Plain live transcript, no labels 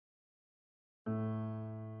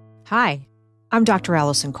Hi, I'm Dr.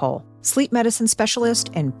 Alison Kole, sleep medicine specialist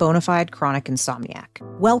and bona fide chronic insomniac.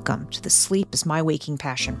 Welcome to the Sleep is My Waking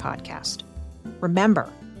Passion podcast. Remember,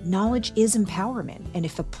 knowledge is empowerment, and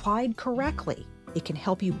if applied correctly, it can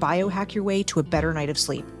help you biohack your way to a better night of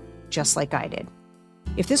sleep, just like I did.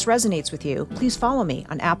 If this resonates with you, please follow me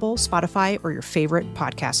on Apple, Spotify, or your favorite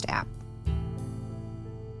podcast app.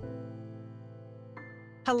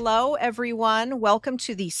 Hello, everyone. Welcome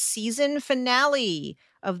to the season finale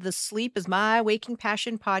of the Sleep is My Waking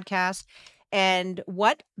Passion podcast. And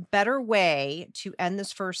what better way to end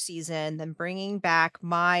this first season than bringing back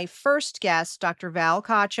my first guest, Dr. Val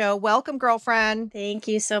Cacho. Welcome, girlfriend. Thank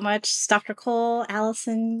you so much, Dr. Kole,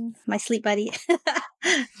 Alison, my sleep buddy.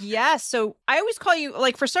 Yes. So I always call you,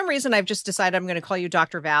 for some reason, I've just decided I'm going to call you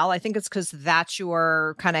Dr. Val. I think it's because that's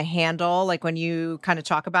your kind of handle. Like when you kind of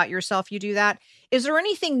talk about yourself, you do that. Is there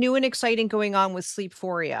anything new and exciting going on with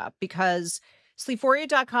Sleephoria? Because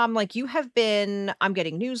Sleephoria.com, you have been, I'm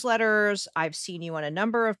getting newsletters. I've seen you on a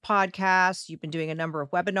number of podcasts. You've been doing a number of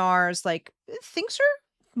webinars. Things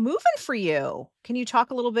are moving for you. Can you talk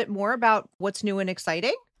a little bit more about what's new and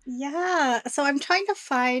exciting? Yeah. So I'm trying to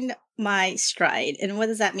find my stride. And what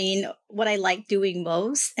does that mean? What I like doing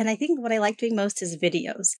most. And I think what I like doing most is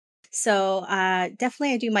videos. So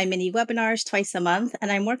definitely I do my mini webinars twice a month, and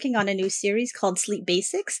I'm working on a new series called Sleep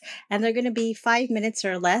Basics, and they're going to be 5 minutes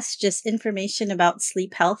or less, just information about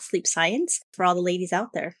sleep health, sleep science for all the ladies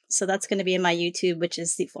out there. So that's going to be in my YouTube, which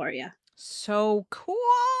is Sleephoria. So cool.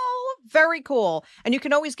 Very cool. And you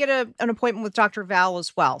can always get an appointment with Dr. Val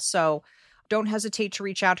as well. So don't hesitate to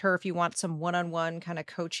reach out to her if you want some one-on-one kind of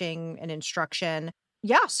coaching and instruction.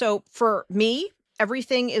 Yeah. So for me,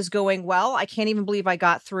 everything is going well. I can't even believe I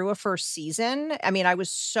got through a first season. I mean, I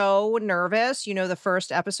was so nervous. The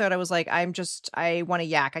first episode, I was like, I want to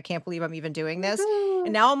yak. I can't believe I'm even doing this.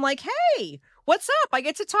 And now I'm like, hey, what's up? I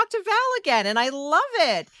get to talk to Val again, and I love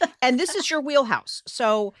it. And this is your wheelhouse.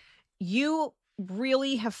 So you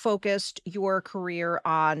really have focused your career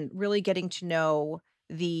on really getting to know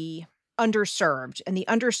the underserved. And the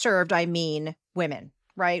underserved, I mean women,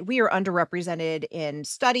 right? We are underrepresented in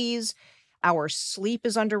studies. Our sleep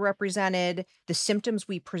is underrepresented. The symptoms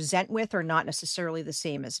we present with are not necessarily the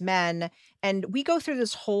same as men. And we go through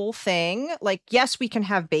this whole thing. Yes, we can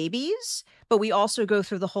have babies, but we also go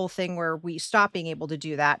through the whole thing where we stop being able to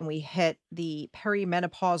do that and we hit the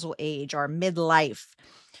perimenopausal age, our midlife.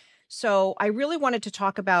 So I really wanted to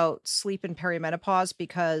talk about sleep and perimenopause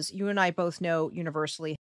because you and I both know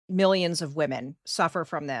universally millions of women suffer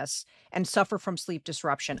from this and suffer from sleep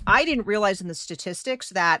disruption. I didn't realize in the statistics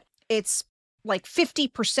that it's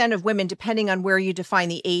 50% of women, depending on where you define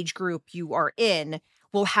the age group you are in,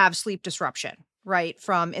 will have sleep disruption, right,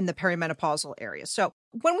 from in the perimenopausal area. So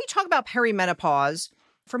when we talk about perimenopause,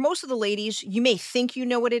 for most of the ladies, you may think you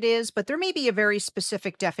know what it is, but there may be a very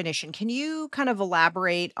specific definition. Can you kind of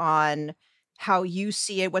elaborate on how you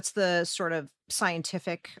see it? What's the sort of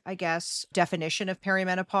scientific, definition of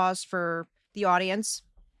perimenopause for the audience?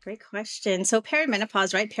 Great question. So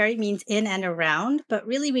perimenopause, right? Peri means in and around, but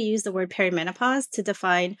really we use the word perimenopause to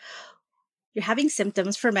define you're having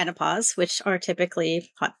symptoms for menopause, which are typically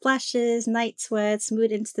hot flashes, night sweats,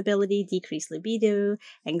 mood instability, decreased libido,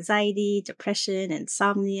 anxiety, depression,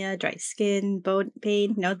 insomnia, dry skin, bone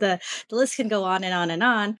pain. The list can go on and on and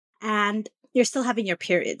on. And you're still having your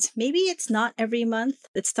periods. Maybe it's not every month.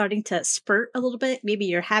 It's starting to spurt a little bit. Maybe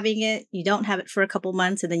you're having it, you don't have it for a couple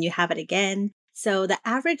months, and then you have it again. So the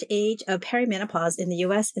average age of perimenopause in the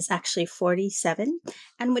US is actually 47.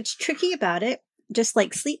 And what's tricky about it, just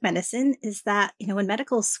like sleep medicine, is that, in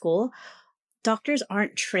medical school, doctors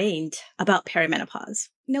aren't trained about perimenopause.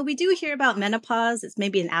 We do hear about menopause. It's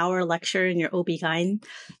maybe an hour lecture in your OB-GYN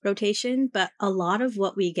rotation, but a lot of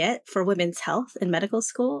what we get for women's health in medical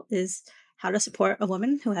school is how to support a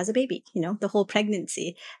woman who has a baby, the whole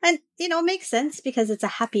pregnancy. And, it makes sense because it's a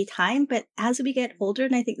happy time. But as we get older,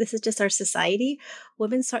 and I think this is just our society,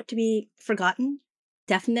 women start to be forgotten.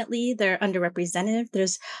 Definitely, they're underrepresented.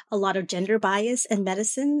 There's a lot of gender bias in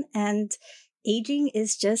medicine, and aging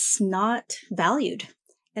is just not valued.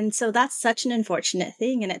 And so that's such an unfortunate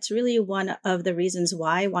thing. And it's really one of the reasons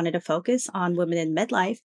why I wanted to focus on women in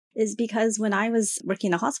midlife, is because when I was working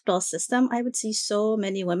in a hospital system, I would see so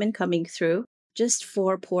many women coming through just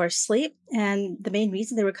for poor sleep. And the main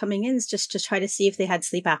reason they were coming in is just to try to see if they had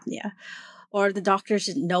sleep apnea, or the doctors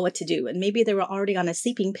didn't know what to do. And maybe they were already on a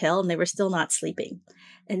sleeping pill and they were still not sleeping.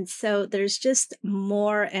 And so there's just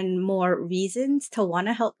more and more reasons to want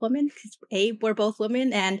to help women because we're both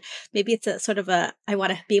women, and maybe it's a sort of I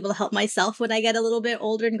want to be able to help myself when I get a little bit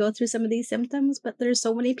older and go through some of these symptoms. But there's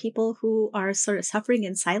so many people who are sort of suffering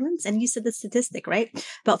in silence. And you said the statistic, right?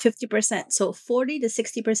 About 50%. So 40 to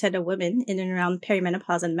 60% of women in and around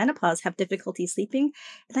perimenopause and menopause have difficulty sleeping.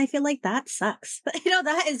 And I feel like that sucks.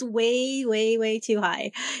 That is way, way, way too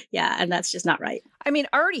high. Yeah. And that's just not right. I mean,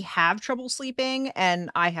 I already have trouble sleeping and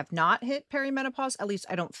I have not hit perimenopause. At least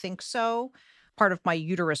I don't think so. Part of my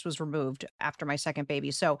uterus was removed after my second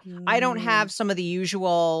baby. So I don't Mm, have some of the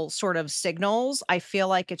usual sort of signals. I feel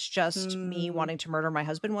like it's just me mm. wanting to murder my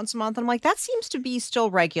husband once a month. I'm like, that seems to be still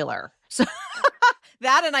regular. So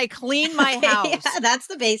that and I clean my Okay, yeah, house. that's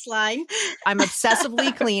the baseline. I'm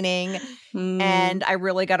obsessively cleaning. Mm, And I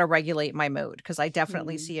really got to regulate my mood because I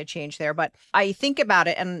definitely mm. see a change there. But I think about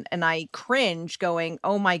it and I cringe going,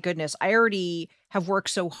 oh my goodness, I already have worked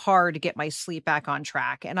so hard to get my sleep back on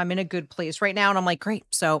track. And I'm in a good place right now. And I'm like, great.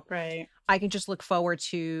 So Right. I can just look forward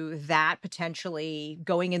to that potentially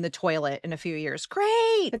going in the toilet in a few years.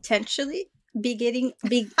 Great. Potentially be getting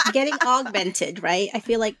augmented, right? I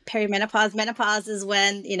feel like menopause is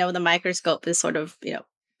when, the microscope is sort of,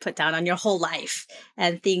 put down on your whole life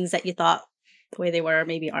and things that you thought the way they were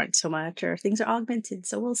maybe aren't so much or things are augmented.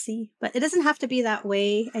 So we'll see. But it doesn't have to be that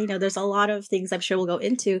way. There's a lot of things I'm sure we'll go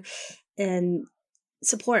into and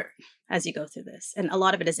support as you go through this. And a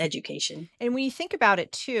lot of it is education. And when you think about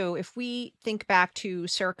it too, if we think back to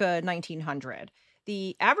circa 1900,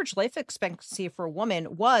 the average life expectancy for a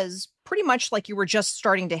woman was pretty much like you were just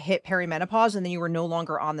starting to hit perimenopause and then you were no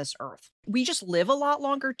longer on this earth. We just live a lot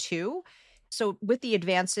longer too. So, with the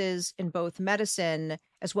advances in both medicine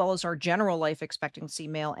as well as our general life expectancy,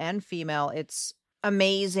 male and female, it's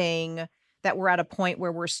amazing that we're at a point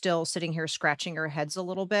where we're still sitting here scratching our heads a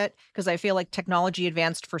little bit because I feel like technology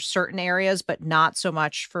advanced for certain areas, but not so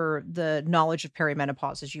much for the knowledge of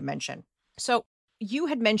perimenopause, as you mentioned. So, you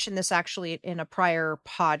had mentioned this actually in a prior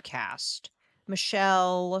podcast.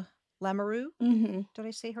 Michelle Lemeroux. Hmm. Did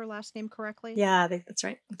I say her last name correctly? Yeah, I think that's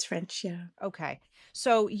right. It's French. Yeah. Okay.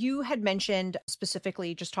 So you had mentioned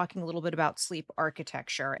specifically just talking a little bit about sleep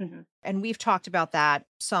architecture, Hmm. and we've talked about that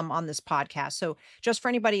some on this podcast. So just for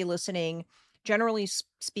anybody listening, generally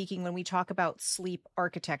speaking, when we talk about sleep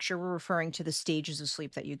architecture, we're referring to the stages of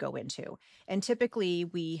sleep that you go into. And typically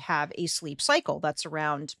we have a sleep cycle that's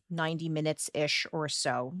around 90 minutes ish or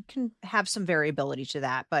so. Can have some variability to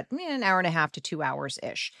that, but an hour and a half to 2 hours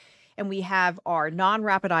ish. And we have our non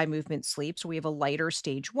rapid eye movement sleep. So we have a lighter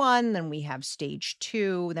stage one, then we have stage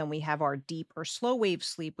two, then we have our deep or slow wave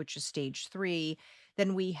sleep, which is stage three.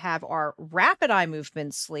 Then we have our rapid eye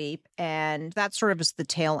movement sleep, and that sort of is the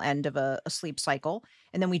tail end of a sleep cycle.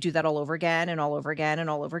 And then we do that all over again and all over again and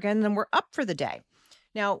all over again. And then we're up for the day.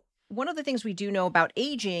 Now, one of the things we do know about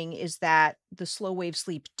aging is that the slow wave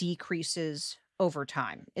sleep decreases over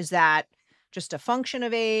time. Is that just a function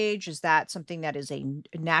of age? Is that something that is a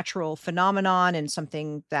natural phenomenon and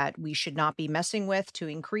something that we should not be messing with to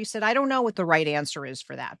increase it? I don't know what the right answer is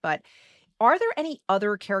for that, but are there any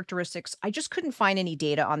other characteristics? I just couldn't find any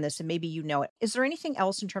data on this, and maybe you know it. Is there anything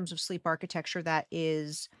else in terms of sleep architecture that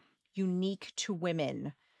is unique to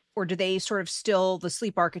women? Or do they sort of still, the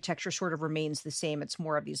sleep architecture sort of remains the same? It's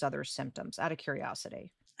more of these other symptoms, out of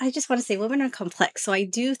curiosity. I just want to say women are complex. So I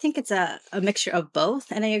do think it's a mixture of both.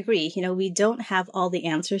 And I agree, we don't have all the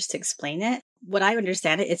answers to explain it. What I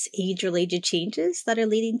understand it's age related changes that are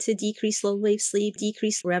leading to decreased slow wave sleep,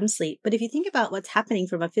 decreased REM sleep. But if you think about what's happening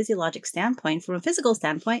from a physiologic standpoint, from a physical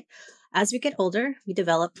standpoint, as we get older, we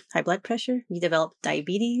develop high blood pressure, we develop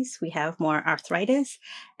diabetes, we have more arthritis.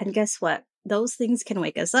 And guess what? Those things can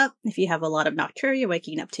wake us up. If you have a lot of nocturia, you're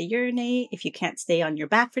waking up to urinate. If you can't stay on your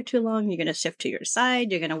back for too long, you're going to shift to your side.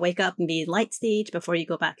 You're going to wake up and be in light stage before you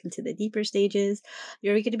go back into the deeper stages.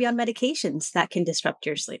 You're going to be on medications that can disrupt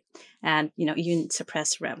your sleep and, even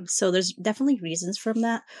suppress REM. So there's definitely reasons from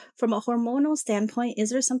that. From a hormonal standpoint, is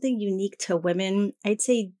there something unique to women? I'd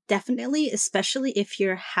say definitely, especially if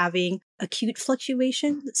you're having acute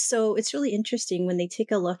fluctuation. So it's really interesting when they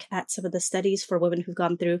take a look at some of the studies for women who've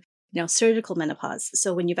gone through surgical menopause.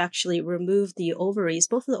 So when you've actually removed the ovaries,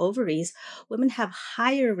 both of the ovaries, women have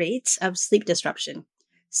higher rates of sleep disruption.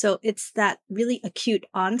 So it's that really acute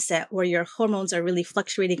onset where your hormones are really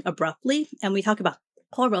fluctuating abruptly. And we talk about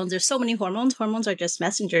hormones. There's so many hormones. Hormones are just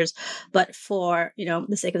messengers. But for,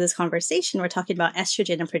 the sake of this conversation, we're talking about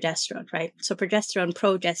estrogen and progesterone, right? So progesterone,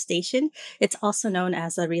 progestation, it's also known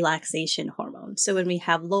as a relaxation hormone. So when we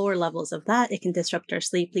have lower levels of that, it can disrupt our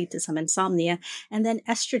sleep, lead to some insomnia. And then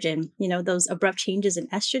estrogen, those abrupt changes in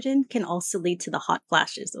estrogen can also lead to the hot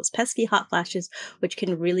flashes, those pesky hot flashes, which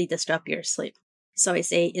can really disrupt your sleep. So I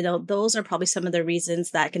say, those are probably some of the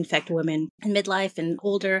reasons that can affect women in midlife and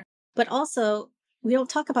older. But also, we don't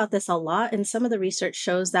talk about this a lot, and some of the research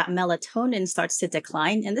shows that melatonin starts to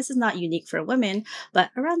decline. And this is not unique for women,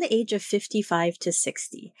 but around the age of 55 to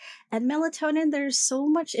 60. And melatonin, there's so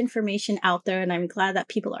much information out there, and I'm glad that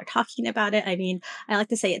people are talking about it. I mean, I like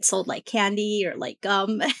to say it's sold like candy or like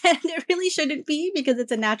gum, and it really shouldn't be because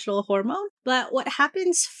it's a natural hormone. But what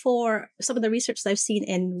happens for some of the research that I've seen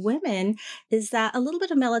in women is that a little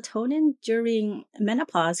bit of melatonin during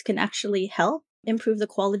menopause can actually help improve the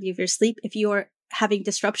quality of your sleep if you're having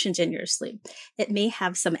disruptions in your sleep. It may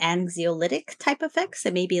have some anxiolytic type effects.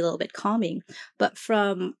 It may be a little bit calming, but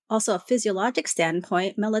from also a physiologic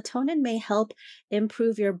standpoint, melatonin may help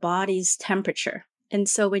improve your body's temperature. And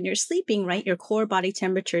so when you're sleeping, right, your core body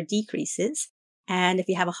temperature decreases. And if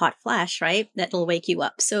you have a hot flash, right, that'll wake you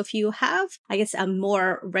up. So if you have, I guess, a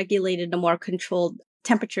more regulated, a more controlled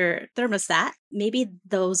temperature thermostat, maybe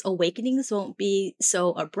those awakenings won't be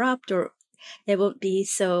so abrupt, or it won't be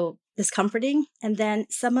so discomforting. And then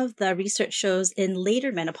some of the research shows in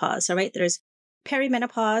later menopause, all right, there's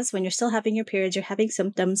perimenopause when you're still having your periods, you're having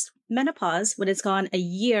symptoms, menopause when it's gone a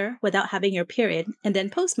year without having your period, and then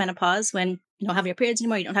postmenopause when you don't have your periods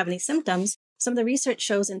anymore, you don't have any symptoms. Some of the research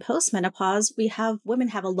shows in postmenopause, women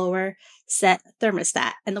have a lower set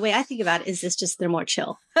thermostat. And the way I think about it is it's just they're more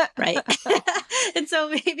chill, right? And so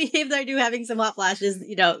maybe if they're having some hot flashes,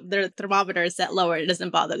 their thermometer is set lower. It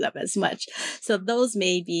doesn't bother them as much. So those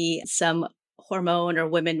may be some hormone or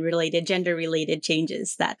women-related, gender-related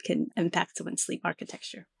changes that can impact someone's sleep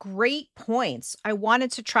architecture. Great points. I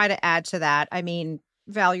wanted to try to add to that. I mean,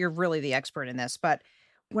 Val, you're really the expert in this, but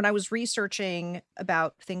when I was researching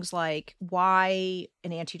about things like why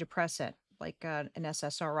an antidepressant, like an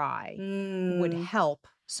SSRI, would help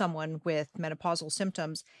someone with menopausal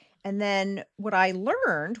symptoms. And then what I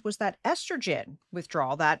learned was that estrogen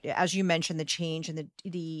withdrawal, that, as you mentioned, the change in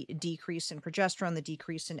the decrease in progesterone, the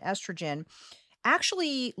decrease in estrogen,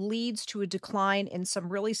 actually leads to a decline in some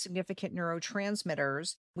really significant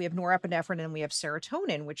neurotransmitters. We have norepinephrine and we have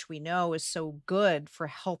serotonin, which we know is so good for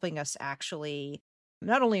helping us actually,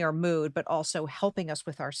 not only our mood, but also helping us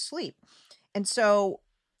with our sleep. And so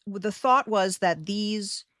the thought was that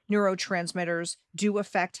these neurotransmitters do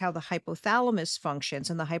affect how the hypothalamus functions.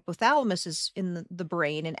 And the hypothalamus is in the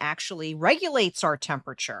brain and actually regulates our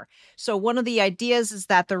temperature. So one of the ideas is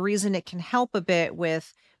that the reason it can help a bit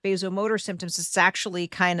with vasomotor symptoms is it's actually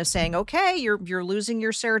kind of saying, okay, you're losing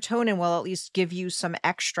your serotonin. Well, at least give you some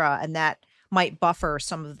extra, and that might buffer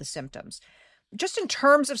some of the symptoms. Just in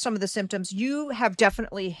terms of some of the symptoms, you have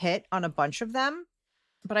definitely hit on a bunch of them.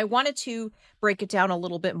 But I wanted to break it down a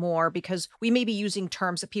little bit more because we may be using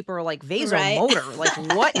terms that people are like vasomotor. Right.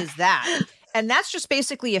 Like, what is that? And that's just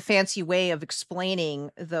basically a fancy way of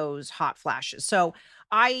explaining those hot flashes. So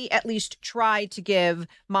I at least tried to give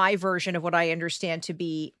my version of what I understand to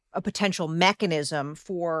be a potential mechanism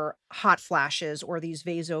for hot flashes or these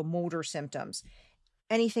vasomotor symptoms.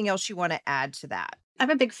 Anything else you want to add to that? I'm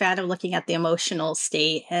a big fan of looking at the emotional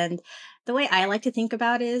state. And the way I like to think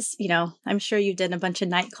about is, I'm sure you did a bunch of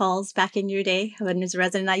night calls back in your day when I was a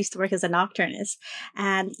resident. I used to work as a nocturnist.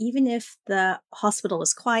 And even if the hospital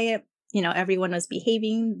was quiet, everyone was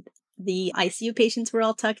behaving, the ICU patients were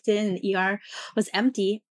all tucked in and the ER was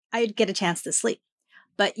empty, I'd get a chance to sleep.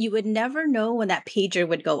 But you would never know when that pager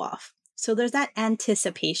would go off. So there's that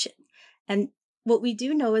anticipation. And what we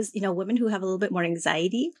do know is, women who have a little bit more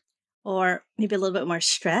anxiety or maybe a little bit more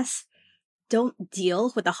stress don't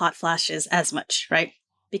deal with the hot flashes as much, right?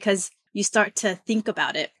 Because you start to think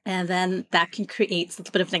about it, and then that can create a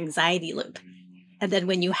little bit of an anxiety loop. And then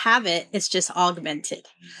when you have it, it's just augmented.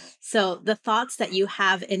 So the thoughts that you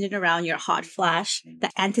have in and around your hot flash, the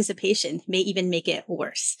anticipation may even make it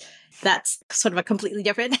worse. That's sort of a completely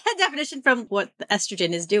different definition from what the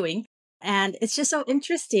estrogen is doing. And it's just so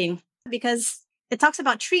interesting because it talks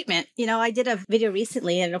about treatment. I did a video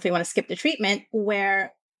recently, I don't know if you want to skip the treatment,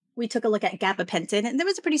 where we took a look at gabapentin, and there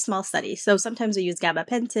was a pretty small study. So sometimes we use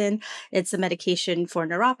gabapentin. It's a medication for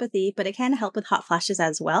neuropathy, but it can help with hot flashes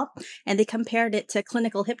as well. And they compared it to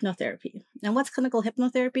clinical hypnotherapy. And what's clinical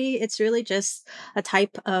hypnotherapy? It's really just a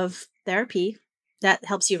type of therapy that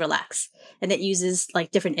helps you relax. And it uses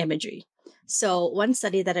like different imagery. So one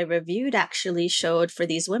study that I reviewed actually showed for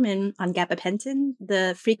these women on gabapentin,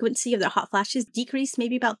 the frequency of their hot flashes decreased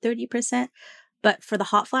maybe about 30%. But for the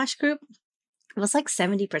hot flash group, it was like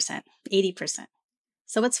 70%, 80%.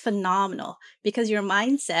 So it's phenomenal because your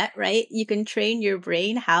mindset, right? You can train your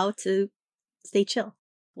brain how to stay chill.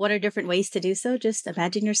 What are different ways to do so? Just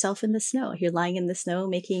imagine yourself in the snow. You're lying in the snow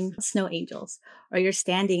making snow angels, or you're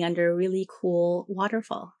standing under a really cool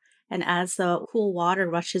waterfall. And as the cool water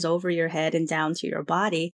rushes over your head and down to your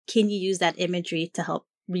body, can you use that imagery to help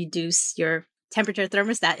reduce your temperature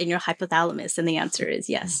thermostat in your hypothalamus? And the answer is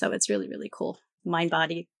yes. So it's really, really cool. Mind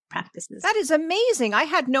body practices. That is amazing. I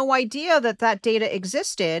had no idea that that data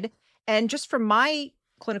existed. And just from my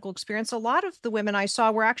clinical experience, a lot of the women I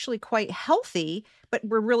saw were actually quite healthy, but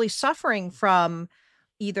were really suffering from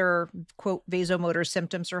either, quote, vasomotor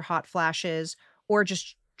symptoms or hot flashes, or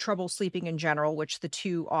just trouble sleeping in general, which the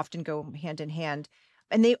two often go hand in hand.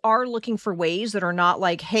 And they are looking for ways that are not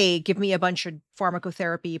like, hey, give me a bunch of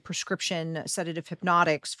pharmacotherapy, prescription, sedative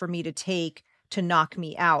hypnotics for me to take to knock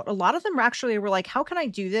me out. A lot of them actually were like, how can I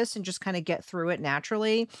do this and just kind of get through it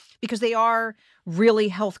naturally? Because they are really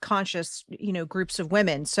health conscious, groups of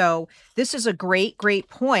women. So this is a great, great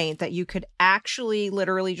point that you could actually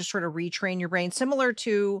literally just sort of retrain your brain, similar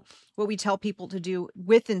to what we tell people to do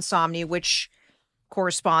with insomnia, which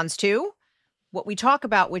corresponds to what we talk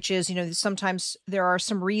about, which is, sometimes there are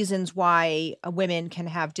some reasons why women can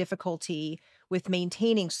have difficulty with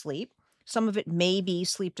maintaining sleep. Some of it may be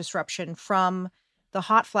sleep disruption from the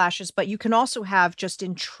hot flashes, but you can also have just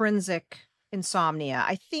intrinsic insomnia.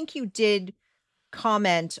 I think you did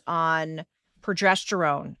comment on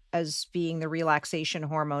progesterone as being the relaxation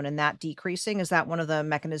hormone and that decreasing. Is that one of the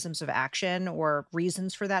mechanisms of action or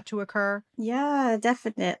reasons for that to occur? Yeah,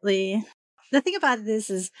 definitely. The thing about this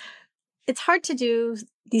is it's hard to do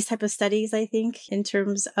these type of studies, I think, in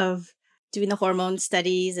terms of doing the hormone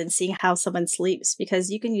studies and seeing how someone sleeps, because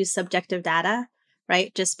you can use subjective data,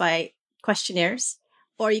 right? Just by questionnaires,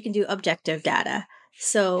 or you can do objective data.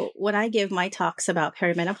 So when I give my talks about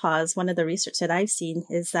perimenopause, one of the research that I've seen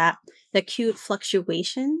is that the acute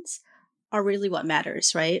fluctuations are really what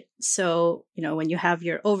matters, right? So, when you have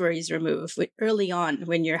your ovaries removed early on,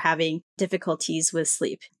 when you're having difficulties with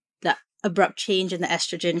sleep, the abrupt change in the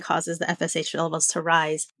estrogen causes the FSH levels to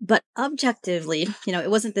rise. But objectively,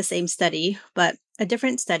 it wasn't the same study, but a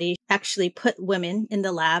different study actually put women in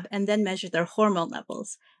the lab and then measured their hormone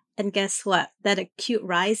levels. And guess what? That acute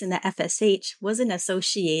rise in the FSH wasn't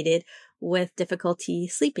associated with difficulty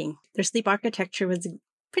sleeping. Their sleep architecture was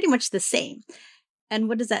pretty much the same. And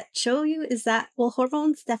what does that show you is that, well,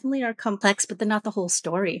 hormones definitely are complex, but they're not the whole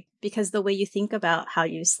story, because the way you think about how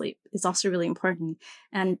you sleep is also really important.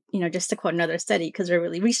 And, just to quote another study, because we're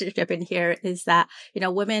really research driven here, is that,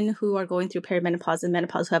 women who are going through perimenopause and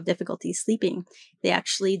menopause who have difficulty sleeping, they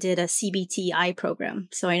actually did a CBTI program.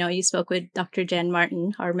 So I know you spoke with Dr. Jen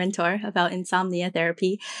Martin, our mentor, about insomnia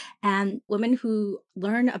therapy, and women who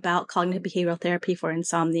learn about cognitive behavioral therapy for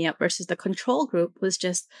insomnia versus the control group was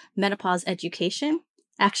just menopause education,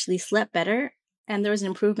 actually slept better, and there was an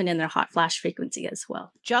improvement in their hot flash frequency as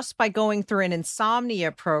well. Just by going through an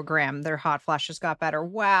insomnia program, their hot flashes got better.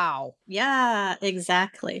 Wow. Yeah,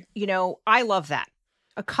 exactly. I love that.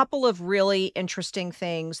 A couple of really interesting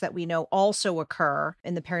things that we know also occur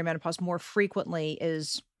in the perimenopause more frequently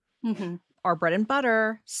is our bread and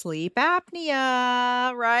butter, sleep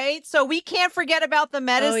apnea, right? So we can't forget about the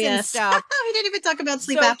medicine stuff. We didn't even talk about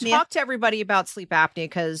sleep apnea. Talk to everybody about sleep apnea,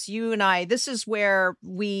 because you and I, this is where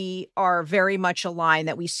we are very much aligned,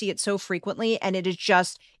 that we see it so frequently, and it is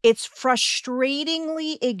just, it's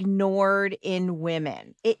frustratingly ignored in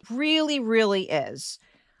women. It really, really is.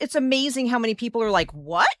 It's amazing how many people are like,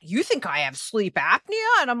 what? You think I have sleep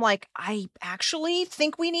apnea? And I'm like, I actually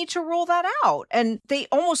think we need to rule that out. And they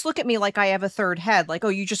almost look at me like I have a third head, like, oh,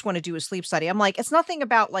 you just want to do a sleep study. I'm like, it's nothing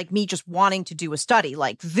about like me just wanting to do a study.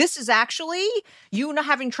 Like, this is actually you not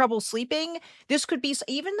having trouble sleeping. This could be,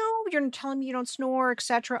 even though you're telling me you don't snore,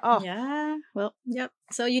 etc. Oh, yeah. Well, yep.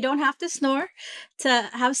 So you don't have to snore to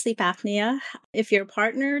have sleep apnea. If your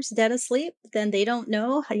partner's dead asleep, then they don't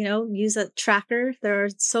know, use a tracker. There are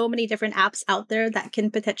so many different apps out there that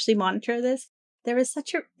can potentially monitor this. There was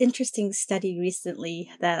such an interesting study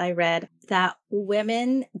recently that I read that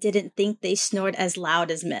women didn't think they snored as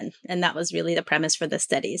loud as men. And that was really the premise for the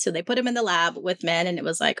study. So they put them in the lab with men, and it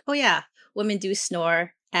was like, oh yeah, women do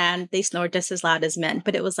snore and they snore just as loud as men.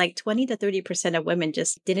 But it was like 20 to 30% of women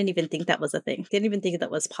just didn't even think that was a thing, didn't even think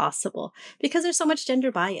that was possible because there's so much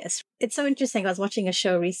gender bias. It's so interesting. I was watching a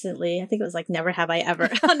show recently. I think it was like Never Have I Ever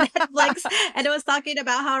on Netflix. And it was talking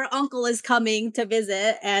about how her uncle is coming to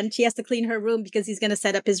visit and she has to clean her room because he's going to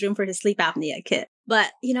set up his room for his sleep apnea kit.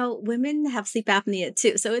 But, women have sleep apnea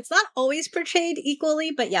too. So it's not always portrayed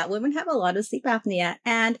equally, but yeah, women have a lot of sleep apnea.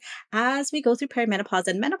 And as we go through perimenopause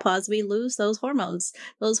and menopause, we lose those hormones.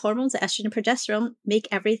 Those hormones, estrogen and progesterone, make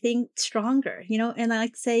everything stronger, and I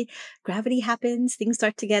like to say gravity happens, things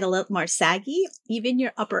start to get a little more saggy, even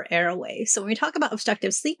your upper airway. So when we talk about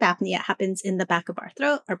obstructive sleep apnea, it happens in the back of our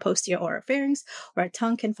throat, our posterior oropharynx, or our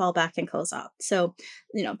tongue can fall back and close off. So,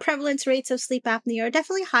 prevalence rates of sleep apnea are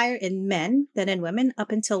definitely higher in men than in women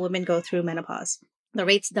up until women go through menopause. The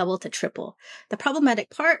rates double to triple. The problematic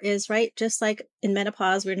part is, right, just like in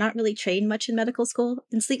menopause, we're not really trained much in medical school.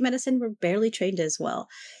 In sleep medicine, we're barely trained as well.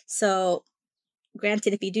 So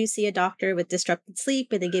granted, if you do see a doctor with disrupted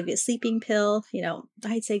sleep and they give you a sleeping pill,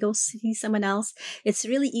 I'd say go see someone else. It's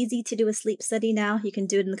really easy to do a sleep study now. You can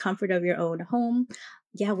do it in the comfort of your own home.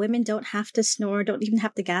 Yeah, women don't have to snore, don't even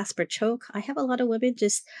have to gasp or choke. I have a lot of women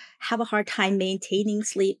just have a hard time maintaining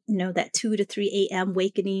sleep, that 2 to 3 a.m.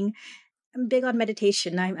 awakening. I'm big on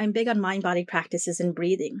meditation. I'm big on mind-body practices and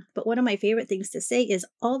breathing. But one of my favorite things to say is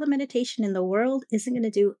all the meditation in the world isn't going to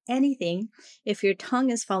do anything if your tongue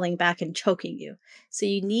is falling back and choking you. So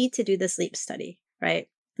you need to do the sleep study, right?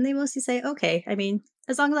 And they mostly say, okay,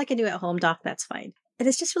 as long as I can do it at home, doc, that's fine. And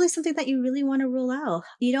it's just really something that you really want to rule out.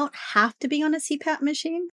 You don't have to be on a CPAP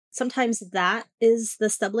machine. Sometimes that is the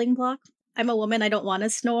stumbling block. I'm a woman, I don't want to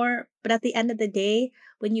snore. But at the end of the day,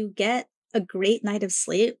 when you get a great night of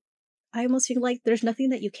sleep, I almost feel like there's nothing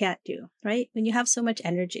that you can't do, right? When you have so much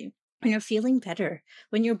energy, when you're feeling better,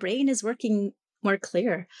 when your brain is working more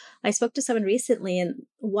clear. I spoke to someone recently and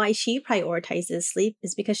why she prioritizes sleep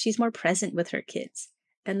is because she's more present with her kids.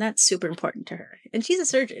 And that's super important to her. And she's a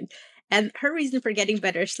surgeon. And her reason for getting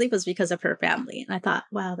better sleep was because of her family. And I thought,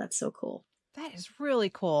 wow, that's so cool. That is really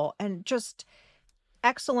cool. And just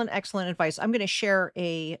excellent, excellent advice. I'm going to share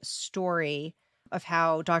a story of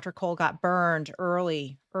how Dr. Kole got burned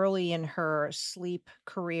early in her sleep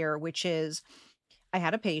career, which is I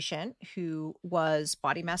had a patient who was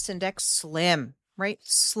body mass index slim, right?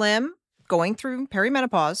 Slim, going through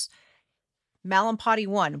perimenopause, Malampati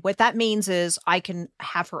 1. What that means is I can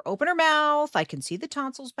have her open her mouth. I can see the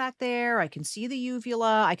tonsils back there. I can see the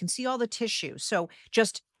uvula. I can see all the tissue. So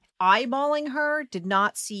just eyeballing her, did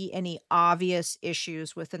not see any obvious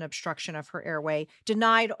issues with an obstruction of her airway,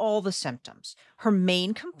 denied all the symptoms. Her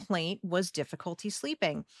main complaint was difficulty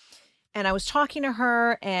sleeping. And I was talking to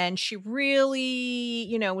her and she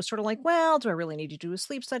really, was sort of like, well, do I really need to do a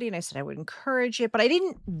sleep study? And I said I would encourage it, but I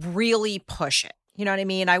didn't really push it. You know what I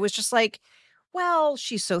mean? I was just like, well,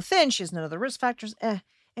 she's so thin. She has none of the risk factors.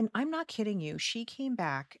 And I'm not kidding you. She came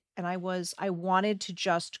back and I wanted to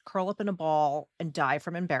just curl up in a ball and die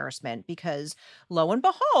from embarrassment because lo and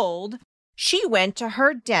behold, she went to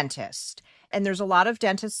her dentist. And there's a lot of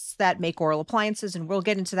dentists that make oral appliances, and we'll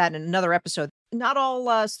get into that in another episode. Not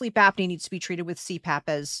all sleep apnea needs to be treated with CPAP,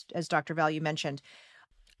 as Dr. Val, you mentioned.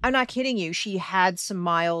 I'm not kidding you. She had some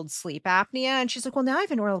mild sleep apnea, and she's like, well, now I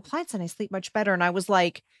have an oral appliance and I sleep much better. And I was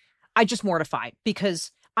like, I just mortified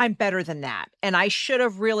because I'm better than that. And I should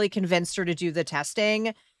have really convinced her to do the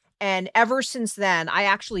testing. And ever since then, I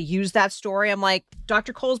actually use that story. I'm like,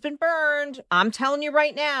 Dr. Kole's been burned. I'm telling you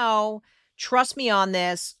right now, trust me on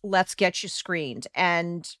this. Let's get you screened.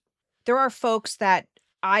 And there are folks that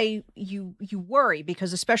you worry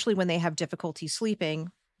because especially when they have difficulty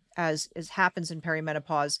sleeping, as happens in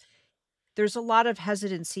perimenopause, there's a lot of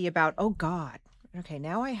hesitancy about, oh God, okay,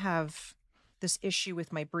 now I have this issue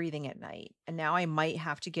with my breathing at night. And now I might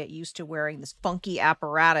have to get used to wearing this funky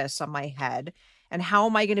apparatus on my head. And how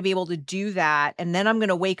am I going to be able to do that? And then I'm going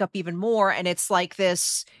to wake up even more. And it's like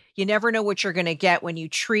this, you never know what you're going to get when you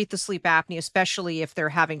treat the sleep apnea, especially if they're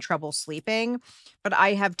having trouble sleeping. But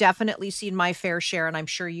I have definitely seen my fair share, and I'm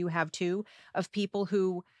sure you have too, of people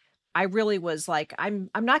who I really was like, I'm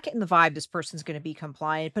not getting the vibe this person's going to be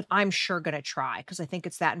compliant, but I'm sure going to try because I think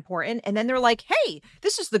it's that important. And then they're like, hey,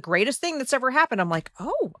 this is the greatest thing that's ever happened. I'm like,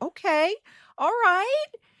 oh, okay. All right.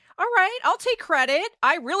 All right. I'll take credit.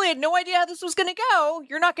 I really had no idea how this was going to go.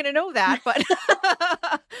 You're not going to know that, but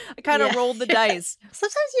I kind of rolled the dice.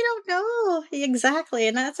 Sometimes you don't know. Exactly.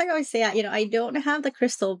 And that's like I always say, I don't have the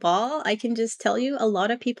crystal ball. I can just tell you a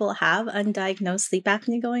lot of people have undiagnosed sleep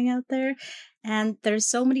apnea going out there. And there's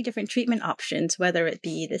so many different treatment options, whether it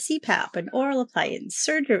be the CPAP, an oral appliance,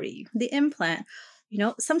 surgery, the implant.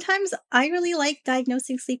 Sometimes I really like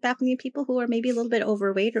diagnosing sleep apnea people who are maybe a little bit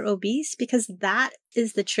overweight or obese because that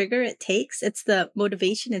is the trigger it takes. It's the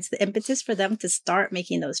motivation, it's the impetus for them to start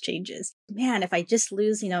making those changes. Man, if I just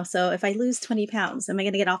lose, so if I lose 20 pounds, am I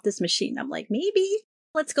going to get off this machine? I'm like, maybe.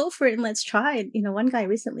 Let's go for it and let's try it. One guy I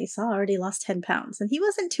recently saw already lost 10 pounds and he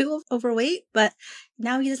wasn't too overweight, but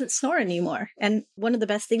now he doesn't snore anymore. And one of the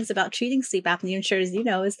best things about treating sleep apnea, I'm sure as you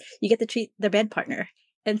know, is you get to treat their bed partner.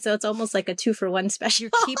 And so it's almost like a 2-for-1 special.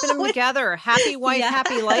 You're keeping them together. Happy wife,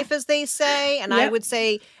 happy life, as they say. And I would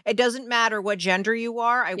say it doesn't matter what gender you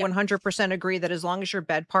are. I 100% agree that as long as your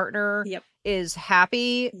bed partner is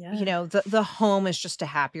happy, the home is just a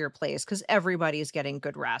happier place because everybody's getting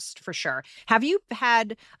good rest for sure. Have you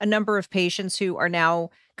had a number of patients who are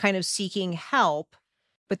now kind of seeking help,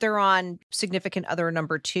 but they're on significant other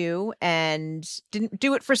number 2 and didn't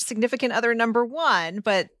do it for significant other number 1,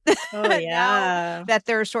 but now that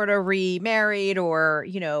they're sort of remarried or,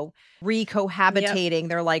 re-cohabitating,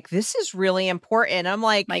 they're like, this is really important. I'm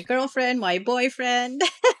like, my girlfriend, my boyfriend,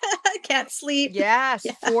 can't sleep. Yes,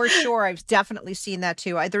 for sure. I've definitely seen that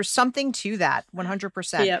too. There's something to that,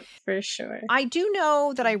 100%. Yep, for sure. I do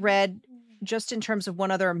know that I read, just in terms of one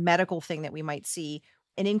other medical thing that we might see,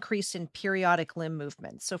 an increase in periodic limb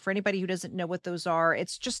movements. So for anybody who doesn't know what those are,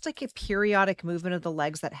 it's just like a periodic movement of the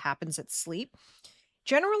legs that happens at sleep.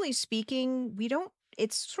 Generally speaking,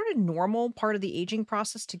 it's sort of normal part of the aging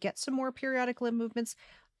process to get some more periodic limb movements.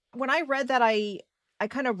 When I read that, I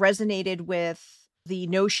kind of resonated with the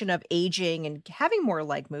notion of aging and having more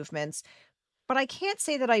leg movements, but I can't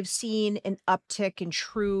say that I've seen an uptick in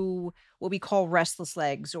true, what we call restless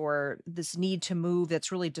legs or this need to move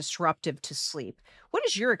that's really disruptive to sleep. What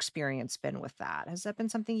has your experience been with that? Has that been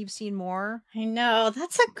something you've seen more? I know.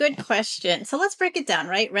 That's a good question. So let's break it down,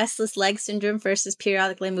 right? Restless leg syndrome versus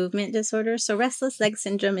periodic limb movement disorder. So restless leg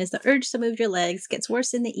syndrome is the urge to move your legs, gets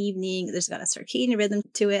worse in the evening. There's got a circadian rhythm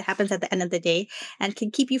to it, happens at the end of the day, and can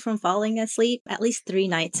keep you from falling asleep at least 3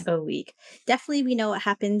 nights a week. Definitely, we know it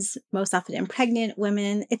happens most often in pregnant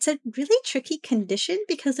women. It's a really tricky condition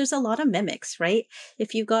because there's a lot of mimics, right?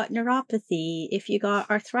 If you got neuropathy, if you got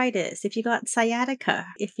arthritis, if you got sciatica,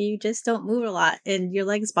 if you just don't move a lot and your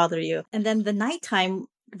legs bother you. And then the nighttime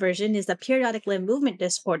version is the periodic limb movement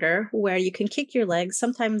disorder where you can kick your legs.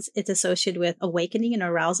 Sometimes it's associated with awakening and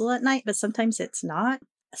arousal at night, but sometimes it's not.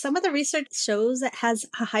 Some of the research shows it has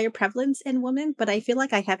a higher prevalence in women, but I feel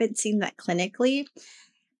like I haven't seen that clinically.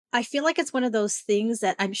 I feel like it's one of those things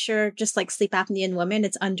that I'm sure, just like sleep apnea in women,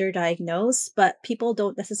 it's underdiagnosed, but people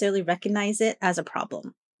don't necessarily recognize it as a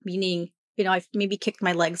problem. Meaning, I've maybe kicked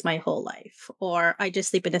my legs my whole life, or I just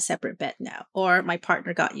sleep in a separate bed now, or my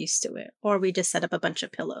partner got used to it, or we just set up a bunch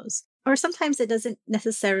of pillows. Or sometimes it doesn't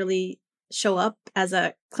necessarily show up as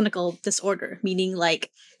a clinical disorder, meaning like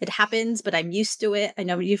it happens, but I'm used to it. I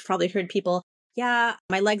know you've probably heard people,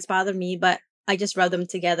 my legs bother me, but I just rub them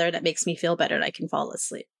together and it makes me feel better and I can fall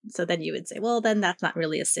asleep. So then you would say, well, then that's not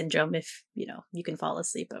really a syndrome if, you can fall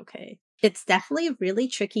asleep okay. It's definitely really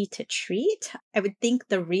tricky to treat. I would think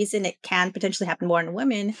the reason it can potentially happen more in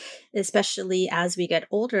women, especially as we get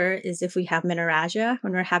older, is if we have menorrhagia,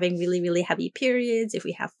 when we're having really, really heavy periods, if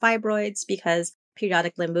we have fibroids, because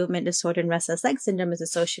periodic limb movement disorder and restless leg syndrome is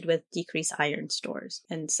associated with decreased iron stores.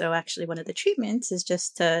 And so actually one of the treatments is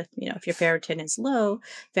just to, if your ferritin is low,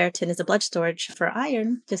 ferritin is a blood storage for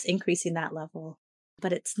iron, just increasing that level.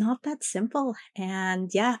 But it's not that simple.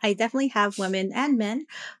 And I definitely have women and men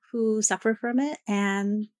who suffer from it.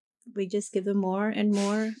 And we just give them more and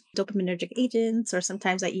more dopaminergic agents, or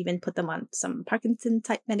sometimes I even put them on some Parkinson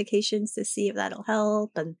type medications to see if that'll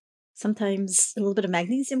help. And sometimes a little bit of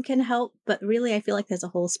magnesium can help, but really I feel like there's a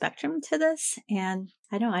whole spectrum to this. And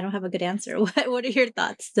I don't have a good answer. What are your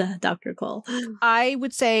thoughts, Dr. Kole? I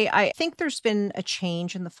would say, I think there's been a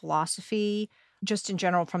change in the philosophy just in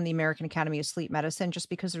general from the American Academy of Sleep Medicine, just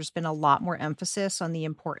because there's been a lot more emphasis on the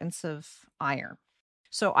importance of iron.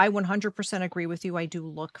 So I 100% agree with you. I do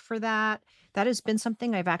look for that. That has been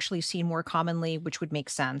something I've actually seen more commonly, which would make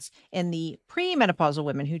sense in the premenopausal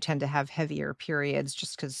women who tend to have heavier periods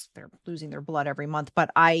just because they're losing their blood every month. But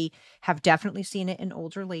I have definitely seen it in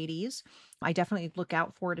older ladies. I definitely look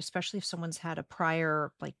out for it, especially if someone's had a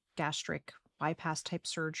prior like gastric bypass type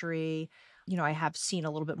surgery. I have seen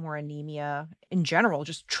a little bit more anemia in general,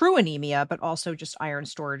 just true anemia, but also just iron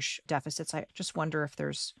storage deficits. I just wonder if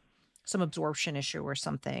there's some absorption issue or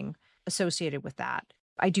something associated with that.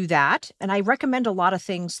 I do that. And I recommend a lot of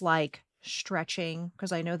things like stretching,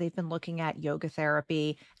 because I know they've been looking at yoga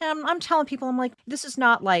therapy. And I'm telling people, I'm like, this is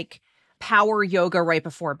not like power yoga right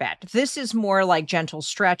before bed. This is more like gentle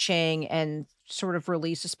stretching and sort of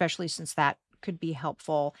release, especially since that could be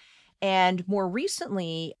helpful. And more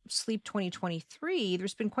recently, Sleep 2023,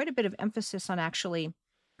 there's been quite a bit of emphasis on actually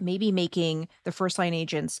maybe making the first line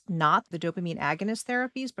agents not the dopamine agonist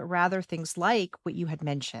therapies, but rather things like what you had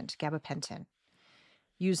mentioned, gabapentin,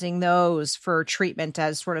 using those for treatment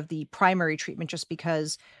as sort of the primary treatment, just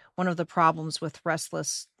because one of the problems with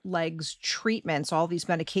restless legs treatments, all these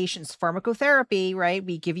medications, pharmacotherapy, right?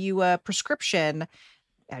 We give you a prescription.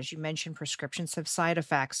 As you mentioned, prescriptions have side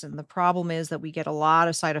effects. And the problem is that we get a lot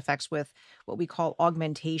of side effects with what we call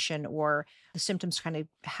augmentation, or the symptoms kind of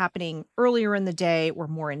happening earlier in the day or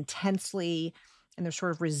more intensely. And they're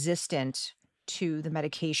sort of resistant to the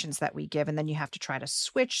medications that we give. And then you have to try to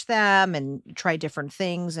switch them and try different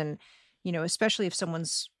things. And, especially if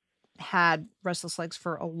someone's had restless legs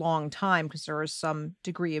for a long time, because there is some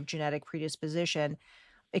degree of genetic predisposition,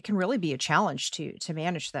 it can really be a challenge to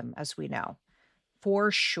manage them, as we know.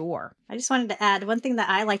 For sure. I just wanted to add one thing that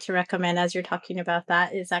I like to recommend as you're talking about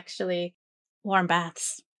that is actually warm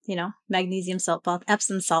baths, magnesium salt bath,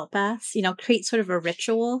 Epsom salt baths, create sort of a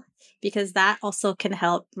ritual, because that also can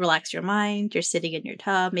help relax your mind. You're sitting in your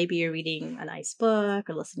tub, maybe you're reading a nice book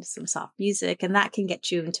or listening to some soft music, and that can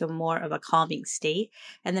get you into more of a calming state.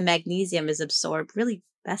 And the magnesium is absorbed really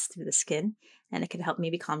best through the skin, and it can help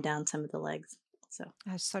maybe calm down some of the legs. So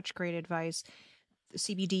that's such great advice.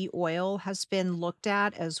 CBD oil has been looked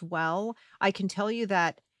at as well. I can tell you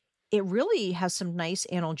that it really has some nice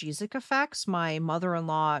analgesic effects. My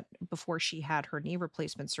mother-in-law, before she had her knee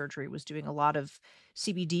replacement surgery, was doing a lot of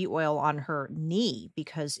CBD oil on her knee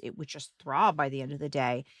because it would just throb by the end of the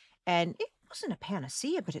day. And it wasn't a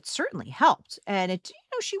panacea, but it certainly helped. And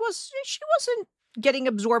she wasn't getting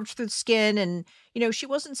absorbed through the skin, and she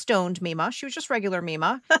wasn't stoned Mima. She was just regular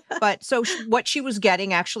Mima. But so what she was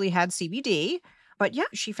getting actually had CBD. But yeah,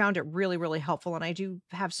 she found it really, really helpful. And I do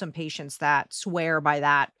have some patients that swear by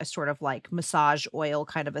that as sort of like massage oil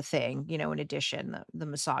kind of a thing, in addition, the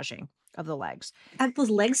massaging of the legs. And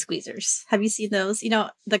those leg squeezers. Have you seen those?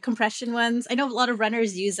 The compression ones. I know a lot of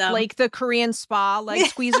runners use them. Like the Korean spa leg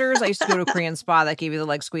squeezers. I used to go to a Korean spa that gave you the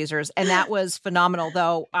leg squeezers. And that was phenomenal,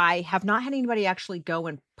 though I have not had anybody actually go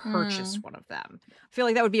and purchase one of them. I feel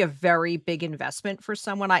like that would be a very big investment for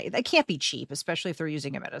someone. That can't be cheap, especially if they're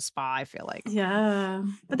using them at a spa, I feel like. Yeah.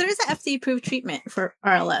 But there is an FDA-approved treatment for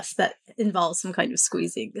RLS that involves some kind of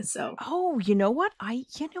squeezing. So. Oh, you know what? I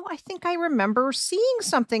think I remember seeing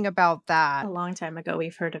something about that. A long time ago,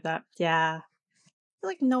 we've heard of that. Yeah. I feel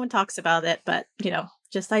like no one talks about it, but,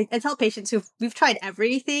 just I tell patients we've tried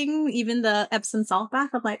everything, even the Epsom salt bath.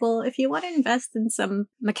 I'm like, well, if you want to invest in some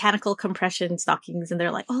mechanical compression stockings, and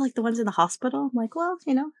they're like, oh, like the ones in the hospital. I'm like, well,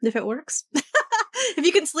 if it works, if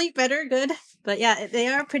you can sleep better, good. But yeah, they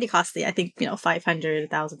are pretty costly. I think, $500,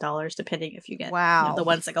 $1,000, depending if you get the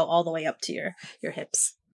ones that go all the way up to your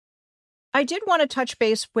hips. I did want to touch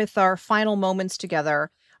base with our final moments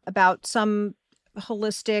together about some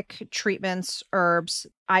holistic treatments, herbs.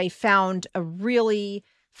 I found a really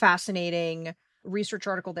fascinating research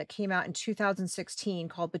article that came out in 2016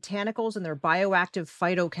 called Botanicals and Their Bioactive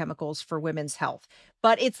Phytochemicals for Women's Health.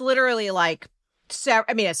 But it's literally like,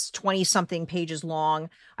 it's 20 something pages long.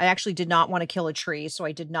 I actually did not want to kill a tree, so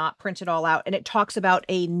I did not print it all out. And it talks about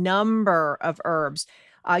a number of herbs.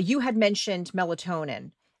 You had mentioned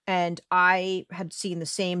melatonin. And I had seen the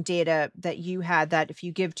same data that you had, that if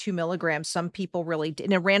you give 2 milligrams, some people really,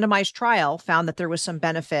 in a randomized trial, found that there was some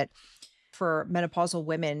benefit for menopausal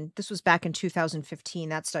women. This was back in 2015.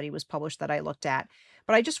 That study was published that I looked at.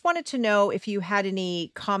 But I just wanted to know if you had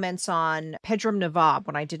any comments on Pedram Nawab.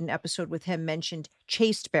 When I did an episode with him, mentioned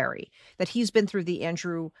chasteberry, that he's been through the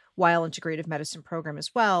Andrew Weil Integrative Medicine program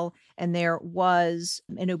as well. And there was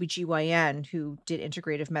an OBGYN who did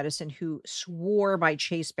integrative medicine who swore by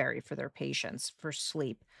chasteberry for their patients for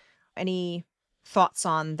sleep. Any thoughts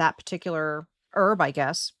on that particular herb, I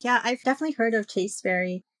guess? Yeah, I've definitely heard of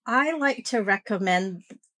chasteberry. I like to recommend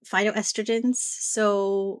phytoestrogens.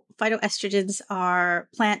 So phytoestrogens are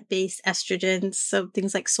plant-based estrogens. So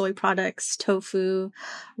things like soy products, tofu,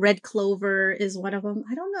 red clover is one of them.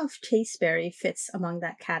 I don't know if chasteberry fits among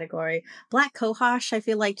that category. Black cohosh, I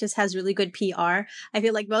feel like just has really good PR. I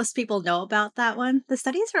feel like most people know about that one. The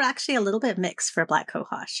studies are actually a little bit mixed for black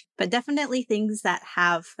cohosh, but definitely things that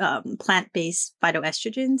have plant-based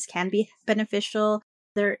phytoestrogens can be beneficial.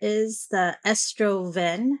 There is the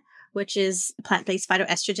estroven, which is plant-based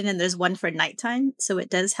phytoestrogen, and there's one for nighttime. So it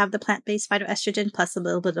does have the plant-based phytoestrogen plus a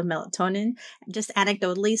little bit of melatonin. Just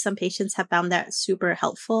anecdotally, some patients have found that super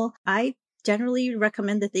helpful. I generally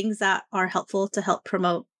recommend the things that are helpful to help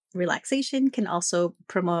promote relaxation can also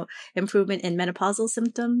promote improvement in menopausal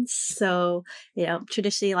symptoms. So,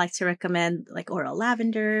 traditionally I like to recommend like oral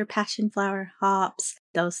lavender, passion flower, hops.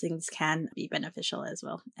 Those things can be beneficial as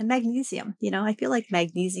well. And magnesium, I feel like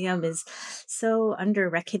magnesium is so under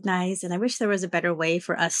recognized, and I wish there was a better way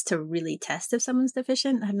for us to really test if someone's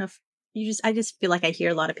deficient. I don't know if I just feel like I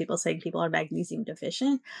hear a lot of people saying people are magnesium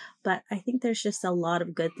deficient, but I think there's just a lot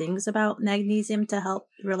of good things about magnesium to help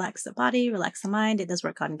relax the body, relax the mind. It does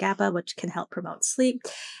work on GABA, which can help promote sleep.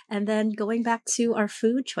 And then going back to our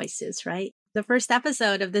food choices, right? The first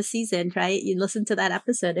episode of this season, right? You listen to that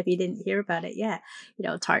episode if you didn't hear about it yet.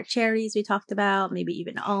 Tart cherries we talked about, maybe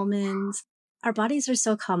even almonds. Our bodies are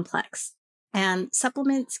so complex, and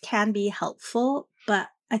supplements can be helpful, but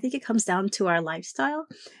I think it comes down to our lifestyle.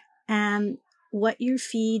 And what you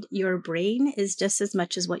feed your brain is just as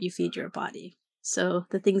much as what you feed your body. So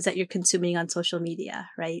the things that you're consuming on social media,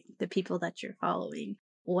 right? The people that you're following,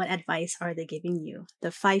 what advice are they giving you?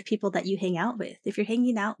 The 5 people that you hang out with. If you're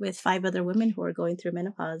hanging out with 5 other women who are going through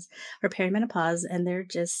menopause or perimenopause and they're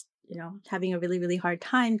just, having a really, really hard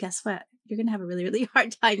time, guess what? You're going to have a really, really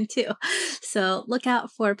hard time too. So look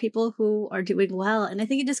out for people who are doing well. And I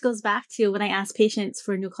think it just goes back to when I ask patients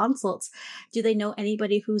for new consults, do they know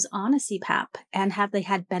anybody who's on a CPAP and have they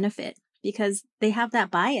had benefit? Because they have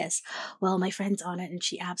that bias. Well, my friend's on it and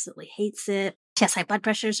she absolutely hates it. She has high blood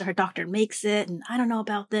pressure, so her doctor makes it. And I don't know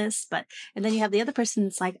about this, and then you have the other person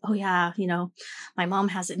that's like, oh yeah, my mom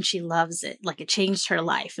has it and she loves it. Like it changed her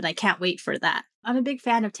life and I can't wait for that. I'm a big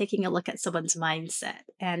fan of taking a look at someone's mindset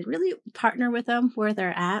and really partner with them where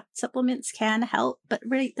they're at. Supplements can help, but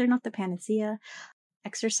really they're not the panacea.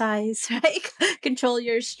 Exercise, right? Control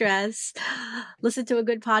your stress, listen to a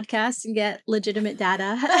good podcast and get legitimate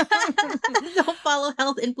data. Don't follow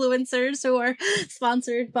health influencers who are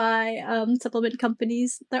sponsored by supplement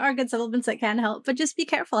companies. There are good supplements that can help, but just be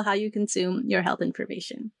careful how you consume your health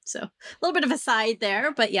information. So a little bit of a side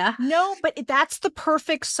there, but yeah. No, but that's the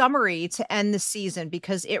perfect summary to end the season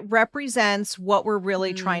because it represents what we're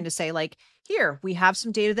really trying to say. Like, here, we have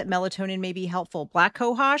some data that melatonin may be helpful. Black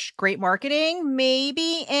cohosh, great marketing,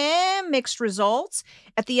 maybe, mixed results.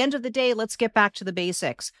 At the end of the day, let's get back to the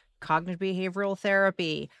basics. Cognitive behavioral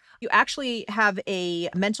therapy. You actually have a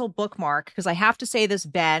mental bookmark, because I have to say this,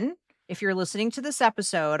 Ben, if you're listening to this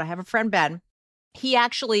episode, I have a friend, Ben. He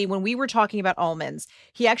actually, when we were talking about almonds,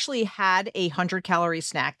 he actually had a 100-calorie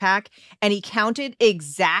snack pack and he counted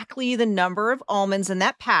exactly the number of almonds in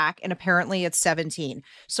that pack. And apparently it's 17.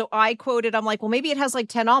 So I quoted, I'm like, well, maybe it has like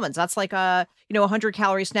 10 almonds. That's like a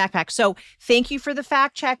 100-calorie snack pack. So thank you for the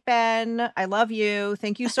fact check, Ben. I love you.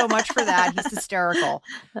 Thank you so much for that. He's hysterical.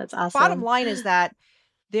 That's awesome. Bottom line is that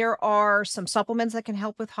there are some supplements that can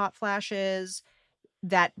help with hot flashes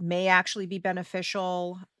that may actually be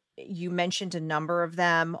beneficial. You mentioned a number of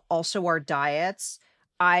them. Also, our diets.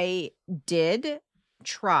 I did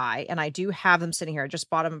try, and I do have them sitting here. I just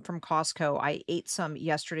bought them from Costco. I ate some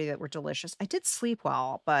yesterday that were delicious. I did sleep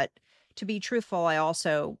well, but to be truthful, I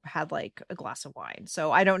also had like a glass of wine.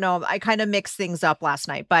 So I don't know. I kind of mixed things up last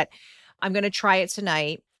night, but I'm going to try it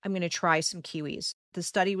tonight. I'm going to try some kiwis. The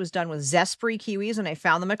study was done with zest-free kiwis, and I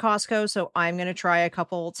found them at Costco. So I'm going to try a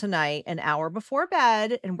couple tonight, an hour before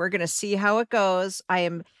bed, and we're going to see how it goes. I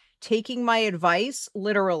am taking my advice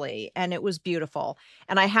literally, and it was beautiful.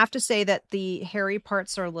 And I have to say that the hairy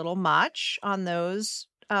parts are a little much on those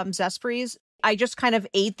zest-frees. I just kind of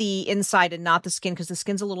ate the inside and not the skin because the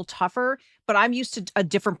skin's a little tougher, but I'm used to a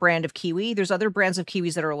different brand of kiwi. There's other brands of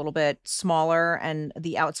kiwis that are a little bit smaller and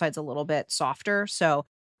the outside's a little bit softer. So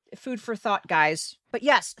food for thought, guys. But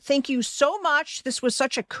yes, thank you so much. This was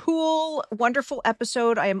such a cool, wonderful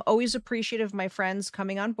episode. I am always appreciative of my friends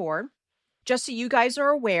coming on board. Just so you guys are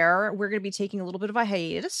aware, we're going to be taking a little bit of a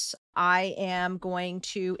hiatus. I am going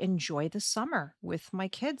to enjoy the summer with my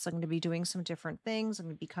kids. I'm going to be doing some different things. I'm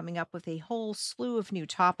going to be coming up with a whole slew of new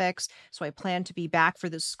topics. So I plan to be back for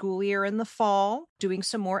the school year in the fall, doing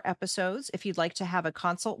some more episodes. If you'd like to have a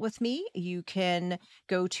consult with me, you can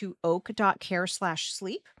go to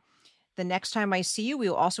oak.care/sleep. The next time I see you, we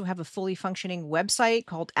will also have a fully functioning website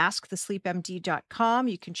called askthesleepmd.com.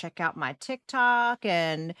 You can check out my TikTok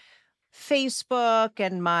and Facebook,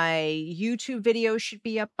 and my YouTube videos should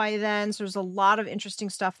be up by then. So there's a lot of interesting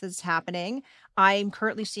stuff that's happening. I'm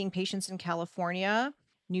currently seeing patients in California,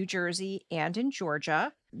 New Jersey, and in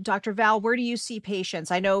Georgia. Dr. Val, where do you see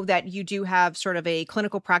patients? I know that you do have sort of a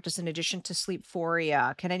clinical practice in addition to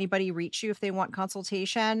sleephoria. Can anybody reach you if they want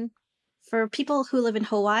consultation? For people who live in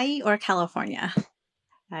Hawaii or California,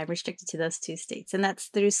 I'm restricted to those 2 states, and that's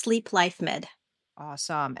through Sleep Life Med.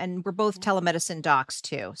 Awesome. And we're both telemedicine docs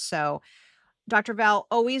too. So Dr. Val,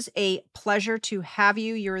 always a pleasure to have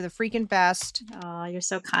you. You're the freaking best. Oh, you're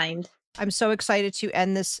so kind. I'm so excited to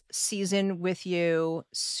end this season with you.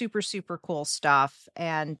 Super, super cool stuff.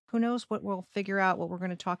 And who knows what we'll figure out what we're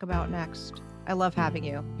going to talk about next. I love having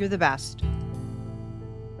you. You're the best.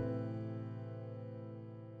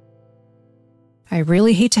 I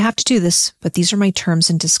really hate to have to do this, but these are my terms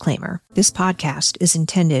and disclaimer. This podcast is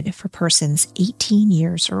intended for persons 18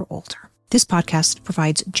 years or older. This podcast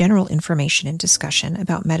provides general information and discussion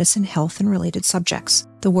about medicine, health, and related subjects.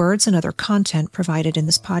 The words and other content provided in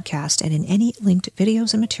this podcast and in any linked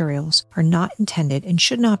videos and materials are not intended and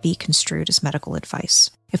should not be construed as medical advice.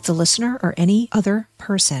 If the listener or any other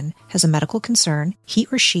person has a medical concern, he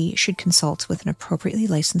or she should consult with an appropriately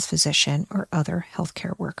licensed physician or other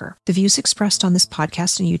healthcare worker. The views expressed on this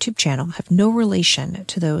podcast and YouTube channel have no relation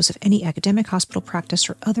to those of any academic hospital practice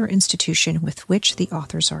or other institution with which the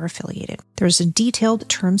authors are affiliated. There is a detailed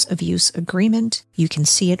terms of use agreement. You can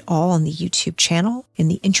see it all on the YouTube channel. In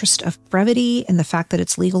the interest of brevity and the fact that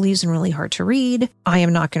it's legalese and really hard to read, I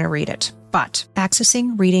am not going to read it. But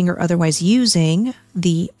accessing, reading, or otherwise using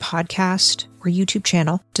the podcast or YouTube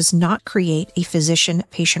channel does not create a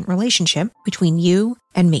physician-patient relationship between you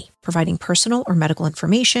and me. Providing personal or medical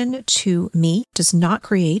information to me does not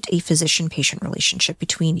create a physician-patient relationship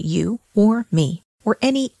between you or me or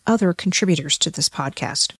any other contributors to this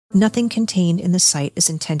podcast. Nothing contained in the site is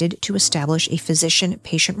intended to establish a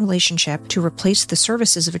physician-patient relationship, to replace the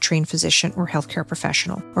services of a trained physician or healthcare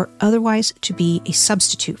professional, or otherwise to be a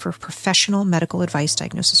substitute for professional medical advice,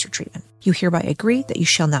 diagnosis, or treatment. You hereby agree that you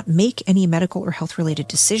shall not make any medical or health-related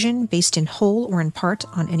decision based in whole or in part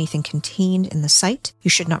on anything contained in the site. You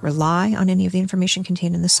should not rely on any of the information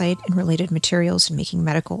contained in the site and related materials in making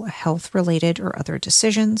medical, health-related, or other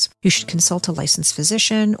decisions. You should consult a licensed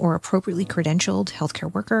physician or appropriately credentialed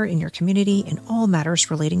healthcare worker in your community in all matters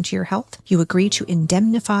relating to your health. You agree to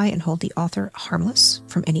indemnify and hold the author harmless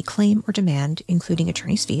from any claim or demand, including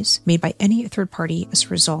attorney's fees, made by any third party as a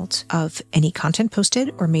result of any content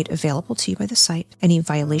posted or made available to you by the site, any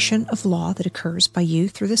violation of law that occurs by you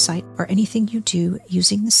through the site, or anything you do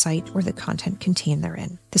using the site or the content contained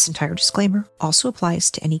therein. This entire disclaimer also applies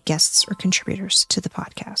to any guests or contributors to the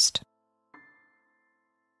podcast.